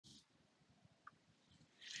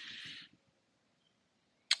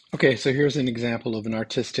Okay, so here's an example of an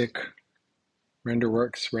artistic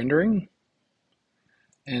Renderworks rendering.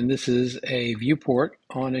 And this is a viewport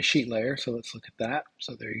on a sheet layer. So let's look at that.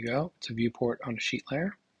 So there you go. It's a viewport on a sheet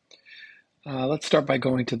layer. Let's start by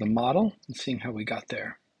going to the model and seeing how we got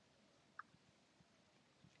there.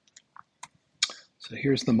 So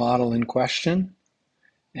here's the model in question,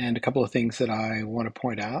 and a couple of things that I want to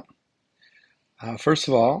point out. First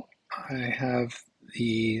of all, I have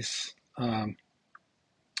these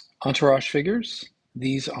entourage figures.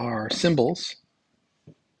 These are symbols,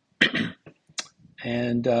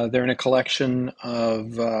 and they're in a collection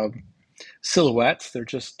of silhouettes. They're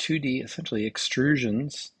just 2D, essentially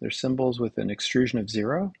extrusions. They're symbols with an extrusion of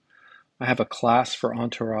 0. I have a class for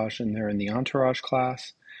entourage, and they're in the entourage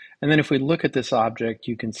class. And then if we look at this object,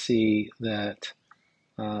 you can see that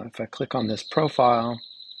if I click on this profile,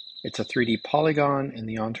 it's a 3D polygon in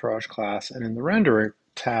the entourage class. And in the render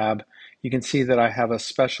tab, you can see that I have a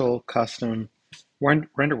special custom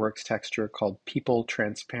Renderworks texture called People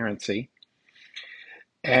Transparency.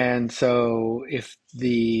 And so if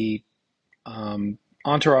the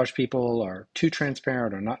entourage people are too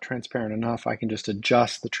transparent or not transparent enough, I can just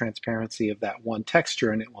adjust the transparency of that one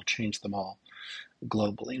texture and it will change them all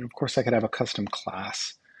globally. And of course I could have a custom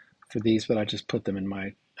class for these, but I just put them in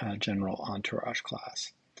my general entourage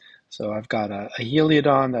class. So I've got a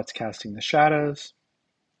heliodon that's casting the shadows.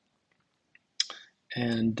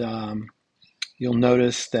 And you'll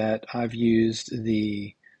notice that I've used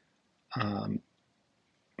the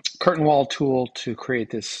curtain wall tool to create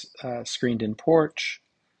this screened-in porch,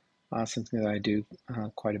 something that I do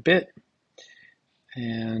quite a bit.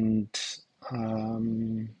 And I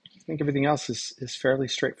think everything else is fairly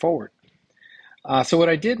straightforward. So what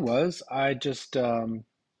I did was I just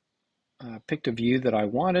picked a view that I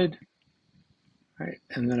wanted, right?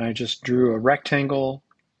 And then I just drew a rectangle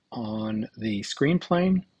on the screen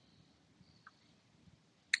plane.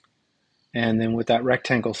 And then with that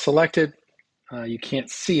rectangle selected, you can't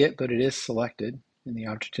see it, but it is selected in the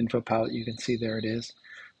object info palette. You can see there it is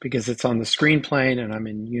because it's on the screen plane and I'm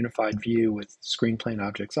in unified view with screen plane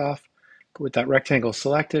objects off. But with that rectangle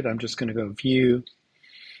selected, I'm just going to go view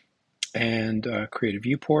and create a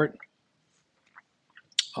viewport.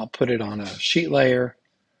 I'll put it on a sheet layer.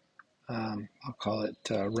 I'll call it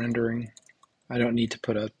rendering. I don't need to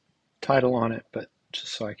put a title on it, but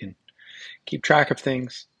just so I can keep track of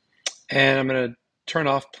things. And I'm going to turn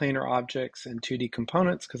off planar objects and 2D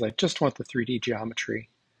components because I just want the 3D geometry.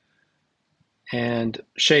 And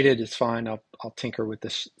shaded is fine. I'll tinker with the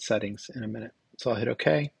settings in a minute. So I'll hit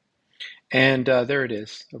OK. And there it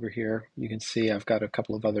is over here. You can see I've got a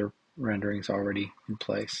couple of other renderings already in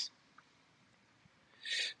place.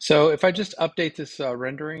 So if I just update this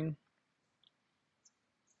rendering,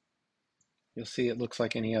 you'll see it looks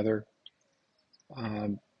like any other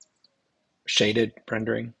shaded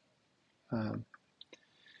rendering.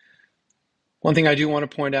 One thing I do want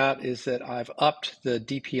to point out is that I've upped the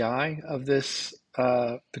DPI of this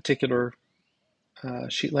particular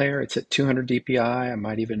sheet layer. It's at 200 DPI. I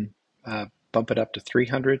might even bump it up to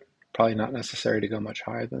 300. Probably not necessary to go much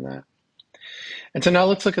higher than that. And so now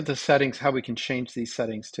let's look at the settings, how we can change these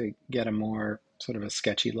settings to get a more sort of a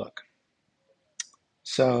sketchy look.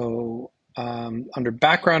 So under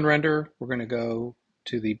background render, we're going to go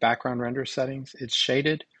to the background render settings. It's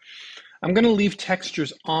shaded. I'm going to leave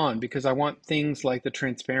textures on because I want things like the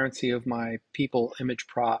transparency of my people image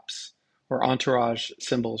props or entourage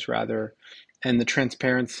symbols rather, and the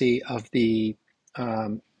transparency of the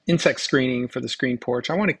insect screening for the screen porch.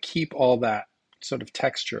 I want to keep all that sort of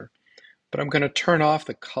texture, but I'm going to turn off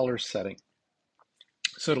the color setting.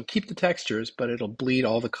 So it'll keep the textures, but it'll bleed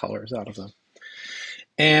all the colors out of them.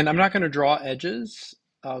 And I'm not going to draw edges.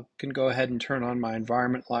 I can go ahead and turn on my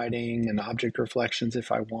environment lighting and object reflections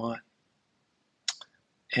if I want.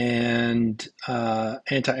 And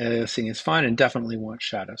anti-aliasing is fine and definitely want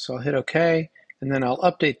shadow. So I'll hit OK, and then I'll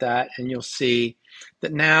update that, and you'll see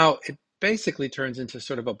that now it basically turns into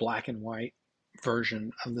sort of a black and white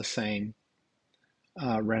version of the same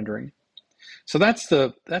rendering. So that's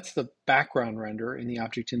the background render in the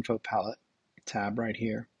Object Info Palette tab right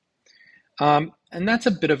here. And that's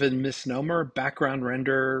a bit of a misnomer, background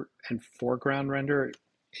render and foreground render.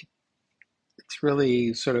 It's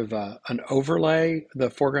really sort of an overlay. The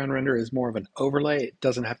foreground render is more of an overlay. It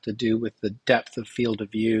doesn't have to do with the depth of field of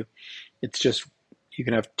view. It's just you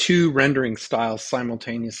can have two rendering styles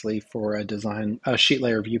simultaneously for a sheet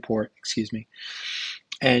layer viewport, excuse me.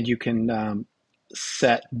 And you can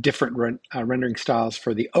set different rendering styles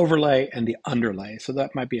for the overlay and the underlay. So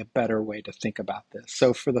that might be a better way to think about this.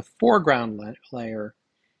 So for the foreground layer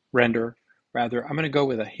render, rather, I'm going to go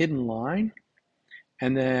with a hidden line.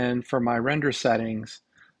 And then for my render settings,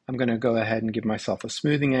 I'm going to go ahead and give myself a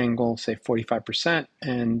smoothing angle, say 45%,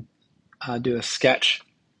 and do a sketch,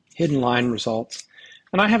 hidden line results.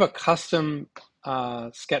 And I have a custom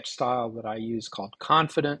sketch style that I use called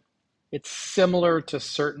Confident. It's similar to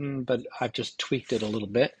Certain, but I've just tweaked it a little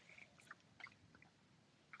bit.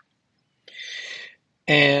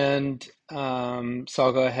 And so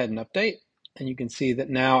I'll go ahead and update. And you can see that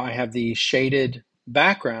now I have the shaded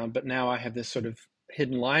background, but now I have this sort of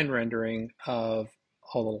hidden line rendering of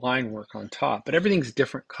all the line work on top. But everything's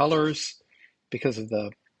different colors because of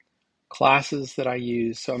the classes that I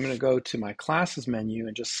use. So I'm going to go to my classes menu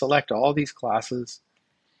and just select all these classes,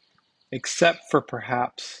 except for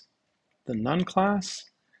perhaps the none class.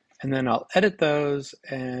 And then I'll edit those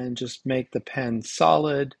and just make the pen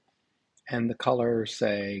solid and the color,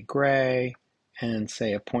 say, gray, and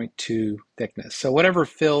say a 0.2 thickness. So whatever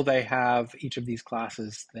fill they have, each of these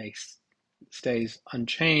classes, they stays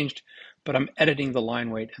unchanged, but I'm editing the line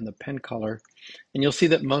weight and the pen color. And you'll see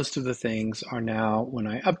that most of the things are now, when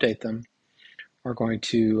I update them, are going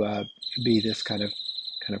to be this kind of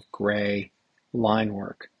gray line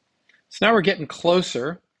work. So now we're getting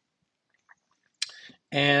closer.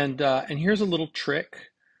 And here's a little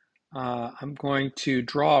trick. I'm going to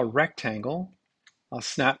draw a rectangle. I'll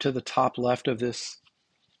snap to the top left of this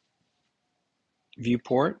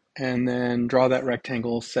viewport and then draw that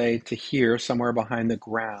rectangle, say, to here, somewhere behind the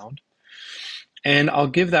ground. And I'll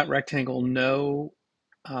give that rectangle no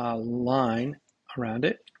line around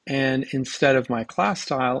it. And instead of my class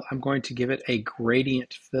style, I'm going to give it a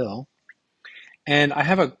gradient fill. And I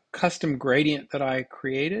have a custom gradient that I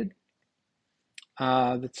created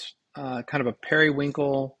that's kind of a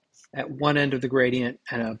periwinkle at one end of the gradient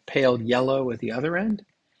and a pale yellow at the other end.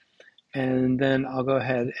 And then I'll go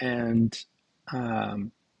ahead and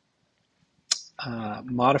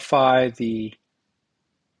modify the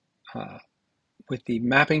with the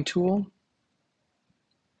mapping tool.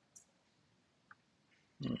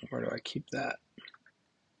 Where do I keep that?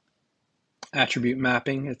 Attribute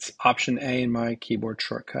mapping. It's Option A in my keyboard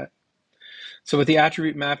shortcut. So with the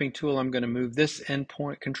attribute mapping tool, I'm going to move this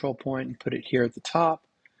endpoint, control point, and put it here at the top,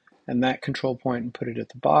 and that control point and put it at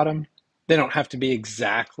the bottom. They don't have to be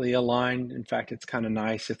exactly aligned. In fact, it's kind of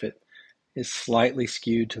nice if it is slightly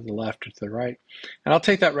skewed to the left or to the right. And I'll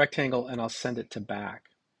take that rectangle and I'll send it to back.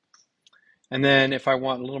 And then if I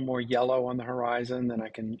want a little more yellow on the horizon, then I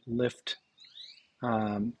can lift,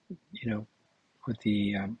 with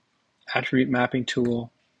the attribute mapping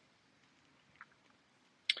tool,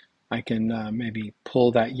 I can maybe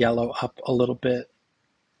pull that yellow up a little bit,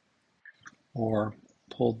 or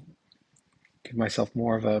give myself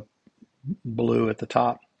more of a blue at the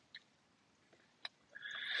top.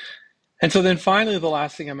 And so then finally, the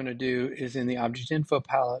last thing I'm going to do is in the object info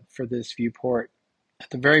palette for this viewport, at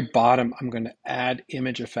the very bottom, I'm going to add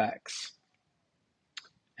image effects.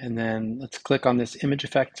 And then let's click on this image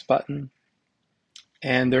effects button.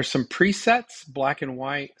 And there's some presets, black and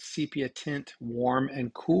white, sepia tint, warm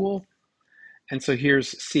and cool. And so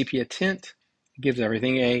here's sepia tint. It gives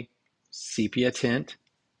everything a sepia tint.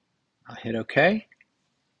 I'll hit OK.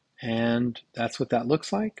 And that's what that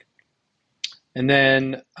looks like. And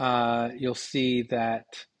then you'll see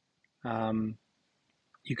that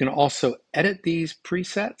you can also edit these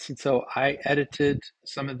presets. And so I edited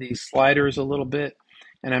some of these sliders a little bit,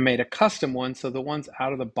 and I made a custom one. So the ones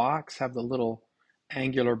out of the box have the little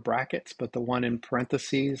angular brackets, but the one in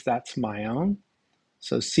parentheses, that's my own.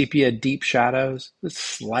 So sepia deep shadows is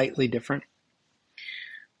slightly different.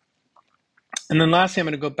 And then lastly, I'm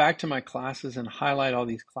going to go back to my classes and highlight all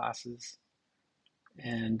these classes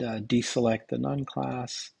and deselect the none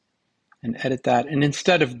class and edit that. And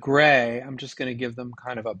instead of gray, I'm just going to give them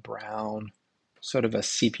kind of a brown, sort of a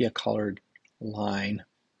sepia colored line,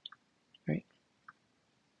 right?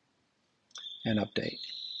 And update.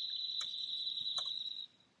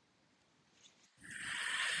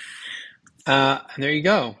 And there you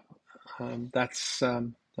go. That's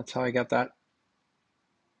how I got that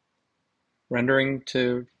rendering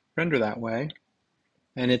to render that way.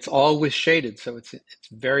 And it's all with shaded, so it's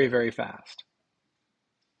very, very fast.